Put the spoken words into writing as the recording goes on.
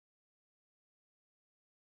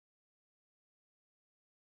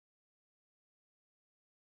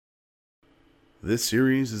This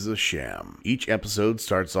series is a sham. Each episode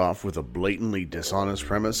starts off with a blatantly dishonest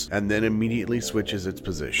premise and then immediately switches its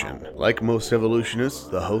position. Like most evolutionists,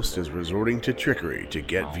 the host is resorting to trickery to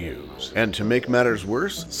get views. And to make matters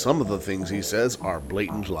worse, some of the things he says are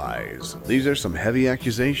blatant lies. These are some heavy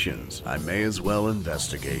accusations. I may as well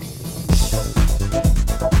investigate.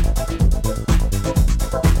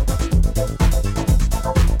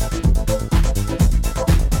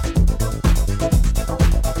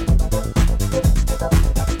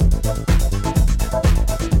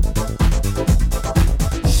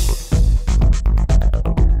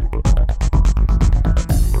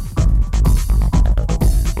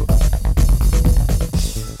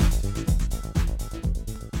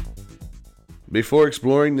 Before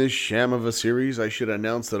exploring this sham of a series, I should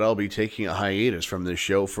announce that I'll be taking a hiatus from this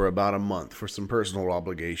show for about a month for some personal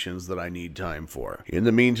obligations that I need time for. In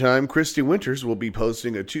the meantime, Christy Winters will be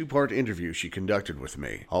posting a 2-part interview she conducted with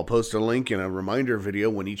me. I'll post a link and a reminder video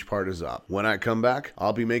when each part is up. When I come back,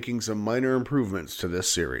 I'll be making some minor improvements to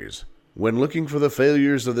this series. When looking for the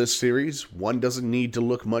failures of this series, one doesn't need to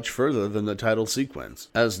look much further than the title sequence.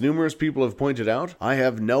 As numerous people have pointed out, I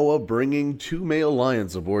have Noah bringing 2 male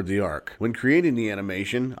lions aboard the Ark. When creating the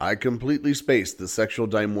animation, I completely spaced the sexual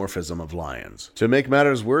dimorphism of lions. To make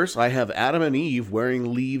matters worse, I have Adam and Eve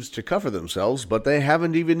wearing leaves to cover themselves, but they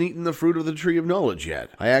haven't even eaten the fruit of the tree of knowledge yet.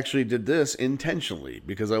 I actually did this intentionally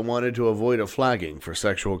because I wanted to avoid a flagging for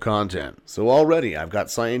sexual content. So already I've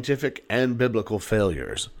got scientific and biblical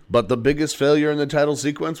failures. But the biggest failure in the title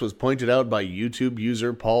sequence was pointed out by YouTube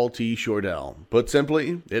user Paul T. Shordell. Put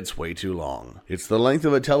simply, it's way too long. It's the length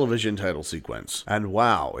of a television title sequence. And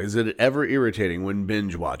wow, is it ever irritating when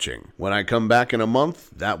binge watching. When I come back in a month,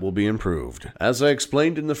 that will be improved. As I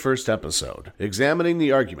explained in the first episode, examining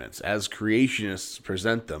the arguments as creationists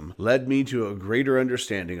present them led me to a greater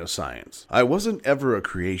understanding of science. I wasn't ever a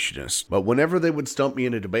creationist, but whenever they would stump me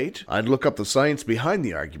in a debate, I'd look up the science behind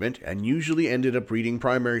the argument and usually ended up reading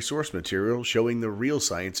primary source material showing the real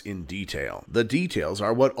science in detail. The details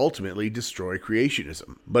are what ultimately destroy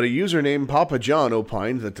creationism. But a user named Papa John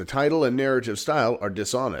opined that the title and narrative style are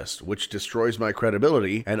dishonest, which destroys my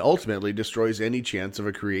credibility and ultimately destroys any chance of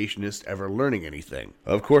a creationist ever learning anything.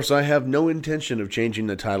 Of course, I have no intention of changing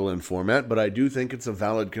the title and format, but I do think it's a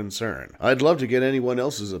valid concern. I'd love to get anyone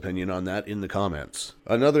else's opinion on that in the comments.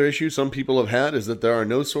 Another issue some people have had is that there are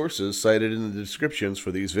no sources cited in the descriptions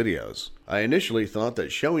for these videos. I initially thought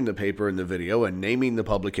that showing the paper in the video and naming the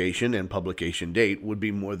publication and publication date would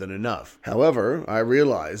be more than enough. However, I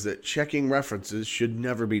realized that checking references should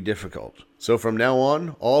never be difficult. So from now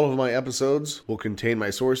on, all of my episodes will contain my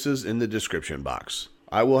sources in the description box.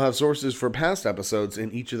 I will have sources for past episodes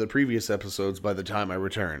in each of the previous episodes by the time I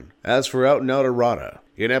return. As for Out and Out Errata,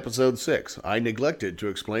 in episode 6, I neglected to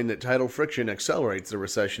explain that tidal friction accelerates the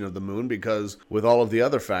recession of the moon because, with all of the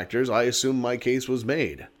other factors, I assumed my case was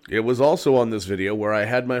made. It was also on this video where I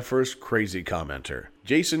had my first crazy commenter.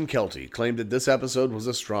 Jason Kelty claimed that this episode was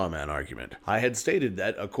a straw man argument. I had stated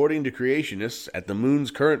that, according to creationists, at the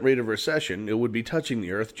moon's current rate of recession, it would be touching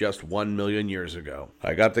the Earth just 1 million years ago.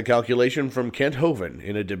 I got the calculation from Kent Hovind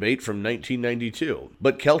in a debate from 1992,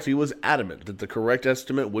 but Kelty was adamant that the correct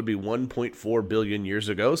estimate would be 1.4 billion years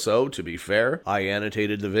ago, so, to be fair, I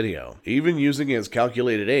annotated the video. Even using his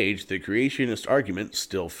calculated age, the creationist argument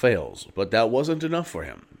still fails, but that wasn't enough for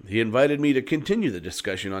him. He invited me to continue the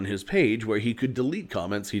discussion on his page where he could delete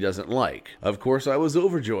comments he doesn't like. Of course, I was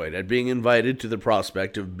overjoyed at being invited to the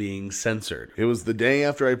prospect of being censored. It was the day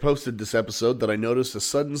after I posted this episode that I noticed a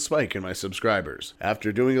sudden spike in my subscribers.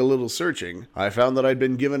 After doing a little searching, I found that I'd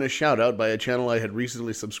been given a shout out by a channel I had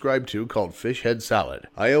recently subscribed to called Fish Head Salad.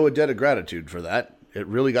 I owe a debt of gratitude for that. It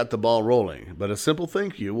really got the ball rolling, but a simple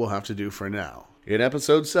thank you will have to do for now. In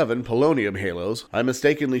episode 7, Polonium Halos, I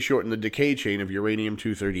mistakenly shortened the decay chain of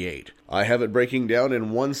Uranium-238. I have it breaking down in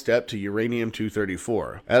one step to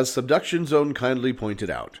Uranium-234, as Subduction Zone kindly pointed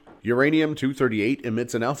out. Uranium-238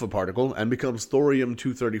 emits an alpha particle and becomes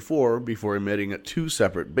Thorium-234 before emitting 2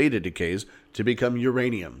 separate beta decays to become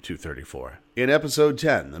Uranium-234. In episode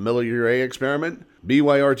 10, the Miller-Urey experiment,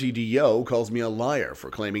 BYRTDO calls me a liar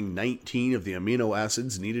for claiming 19 of the amino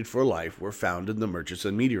acids needed for life were found in the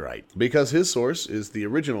Murhison Meteorite. Because his source is the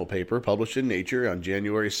original paper published in Nature on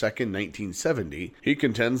January 2, 1970, he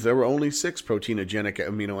contends there were only 6 proteinogenic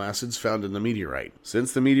amino acids found in the meteorite.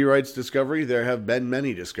 Since the meteorite's discovery, there have been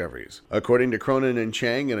many discoveries. According to Cronin and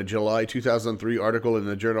Chang in a July 2003 article in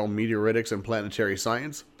the journal Meteoritics and Planetary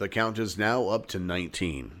Science, the count is now now up to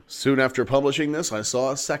 19. Soon after publishing this, I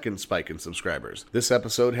saw a second spike in subscribers. This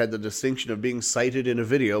episode had the distinction of being cited in a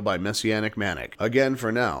video by Messianic Manic. Again,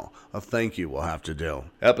 for now, a thank you will have to do.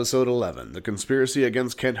 Episode 11, The Conspiracy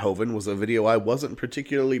Against Kent Hovind, was a video I wasn't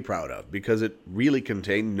particularly proud of because it really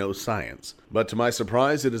contained no science. But to my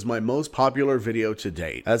surprise, it is my most popular video to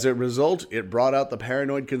date. As a result, it brought out the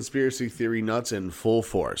paranoid conspiracy theory nuts in full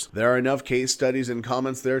force. There are enough case studies and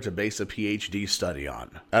comments there to base a PhD study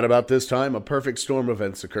on. At about this time, a perfect storm of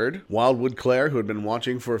events occurred. Wildwood Claire, who had been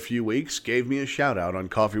watching for a few weeks, gave me a shout out on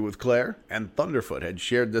Coffee with Claire, and Thunderfoot had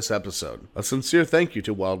shared this episode. A sincere thank you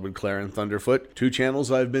to Wildwood Claire and Thunderfoot, two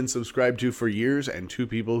channels I've been subscribed to for years and two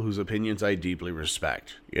people whose opinions I deeply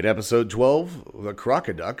respect. In episode 12, The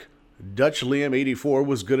Crocoduck, Dutch Liam 84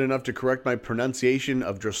 was good enough to correct my pronunciation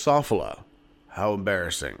of Drosophila. How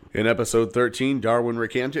embarrassing. In episode 13, Darwin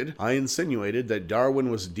Recanted, I insinuated that Darwin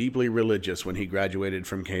was deeply religious when he graduated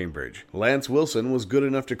from Cambridge. Lance Wilson was good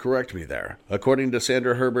enough to correct me there. According to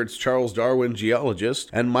Sandra Herbert's Charles Darwin Geologist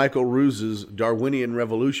and Michael Ruse's Darwinian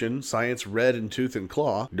Revolution, Science Red in Tooth and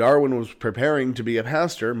Claw, Darwin was preparing to be a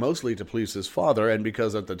pastor, mostly to please his father, and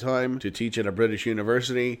because at the time, to teach at a British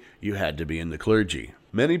university, you had to be in the clergy.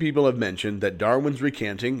 Many people have mentioned that Darwin's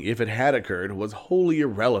recanting, if it had occurred, was wholly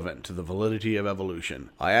irrelevant to the validity of evolution.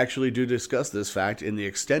 I actually do discuss this fact in the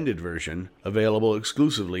extended version, available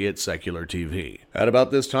exclusively at Secular TV. At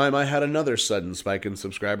about this time, I had another sudden spike in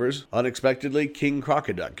subscribers. Unexpectedly, King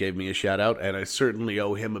Crocoduck gave me a shout out, and I certainly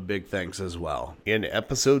owe him a big thanks as well. In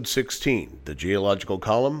episode 16, The Geological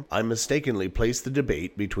Column, I mistakenly placed the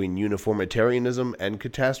debate between uniformitarianism and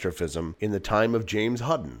catastrophism in the time of James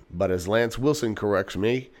Hutton, but as Lance Wilson corrects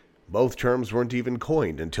me, both terms weren't even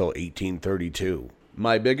coined until 1832.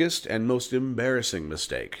 My biggest and most embarrassing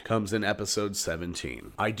mistake comes in episode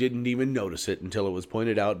 17. I didn't even notice it until it was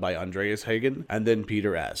pointed out by Andreas Hagen and then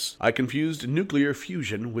Peter S. I confused nuclear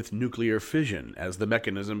fusion with nuclear fission as the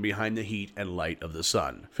mechanism behind the heat and light of the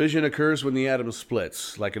sun. Fission occurs when the atom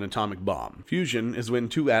splits, like an atomic bomb. Fusion is when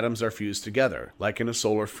two atoms are fused together, like in a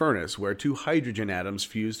solar furnace where two hydrogen atoms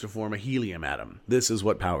fuse to form a helium atom. This is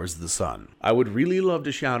what powers the sun. I would really love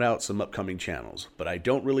to shout out some upcoming channels, but I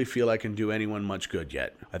don't really feel I can do anyone much good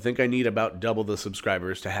yet. I think I need about double the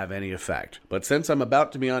subscribers to have any effect. But since I'm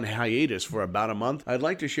about to be on hiatus for about a month, I'd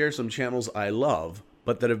like to share some channels I love,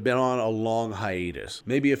 but that have been on a long hiatus.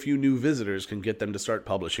 Maybe a few new visitors can get them to start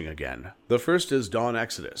publishing again. The first is Dawn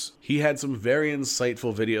Exodus. He had some very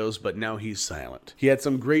insightful videos, but now he's silent. He had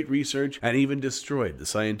some great research and even destroyed the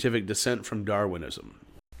scientific descent from Darwinism.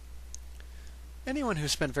 Anyone who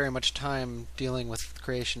spent very much time dealing with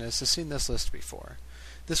creationists has seen this list before.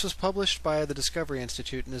 This was published by the Discovery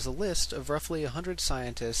Institute and is a list of roughly 100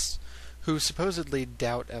 scientists who supposedly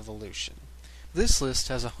doubt evolution. This list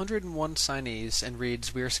has 101 signees and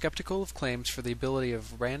reads, "We are skeptical of claims for the ability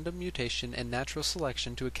of random mutation and natural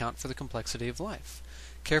selection to account for the complexity of life.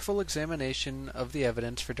 Careful examination of the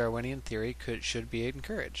evidence for Darwinian theory should be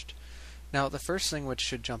encouraged." Now, the first thing which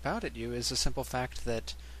should jump out at you is the simple fact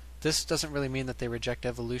that this doesn't really mean that they reject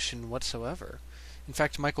evolution whatsoever. In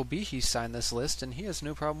fact, Michael Behe signed this list, and he has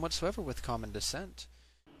no problem whatsoever with common descent.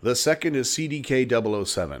 The second is CDK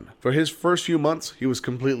 007. For his first few months, he was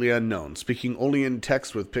completely unknown, speaking only in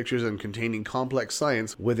text with pictures and containing complex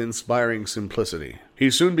science with inspiring simplicity.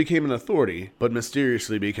 He soon became an authority, but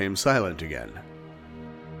mysteriously became silent again.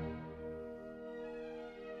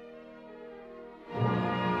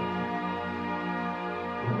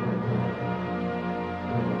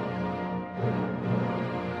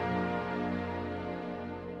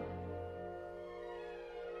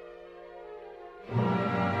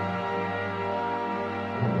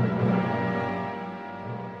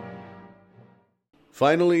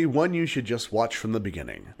 Finally, one you should just watch from the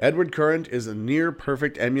beginning. Edward Current is a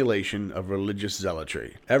near-perfect emulation of religious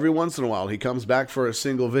zealotry. Every once in a while, he comes back for a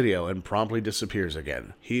single video and promptly disappears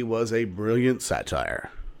again. He was a brilliant satire.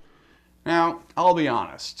 Now, I'll be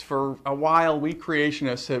honest. For a while, we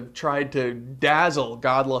creationists have tried to dazzle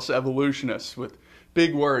godless evolutionists with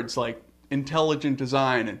big words like intelligent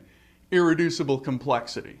design and irreducible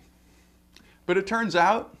complexity. But it turns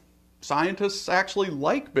out, scientists actually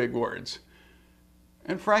like big words.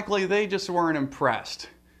 And frankly, they just weren't impressed.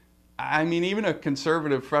 I mean, even a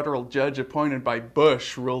conservative federal judge appointed by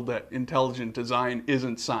Bush ruled that intelligent design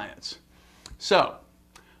isn't science. So,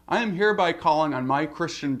 I am hereby calling on my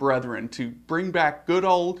Christian brethren to bring back good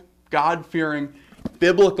old, God-fearing,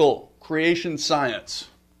 biblical creation science.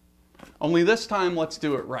 Only this time, let's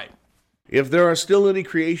do it right. If there are still any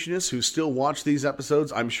creationists who still watch these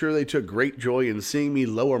episodes, I'm sure they took great joy in seeing me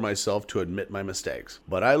lower myself to admit my mistakes.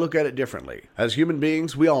 But I look at it differently. As human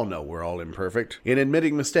beings, we all know we're all imperfect. In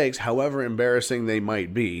admitting mistakes, however embarrassing they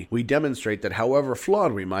might be, we demonstrate that however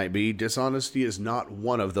flawed we might be, dishonesty is not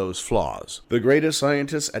one of those flaws. The greatest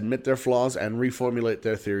scientists admit their flaws and reformulate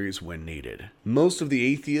their theories when needed. Most of the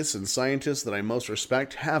atheists and scientists that I most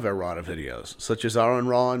respect have errata videos, such as Aaron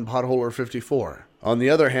Ra and Potholer 54. On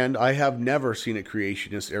the other hand, I have never seen a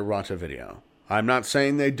creationist errata video. I'm not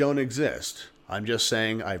saying they don't exist. I'm just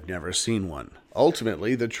saying I've never seen one.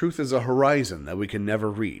 Ultimately, the truth is a horizon that we can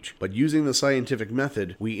never reach, but using the scientific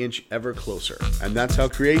method, we inch ever closer. And that's how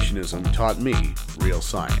creationism taught me real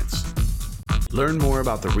science. Learn more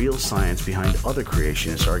about the real science behind other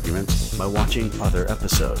creationist arguments by watching other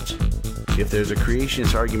episodes. If there's a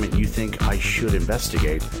creationist argument you think I should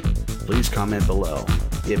investigate, please comment below.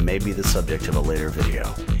 It may be the subject of a later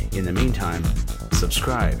video. In the meantime,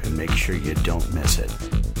 subscribe and make sure you don't miss it.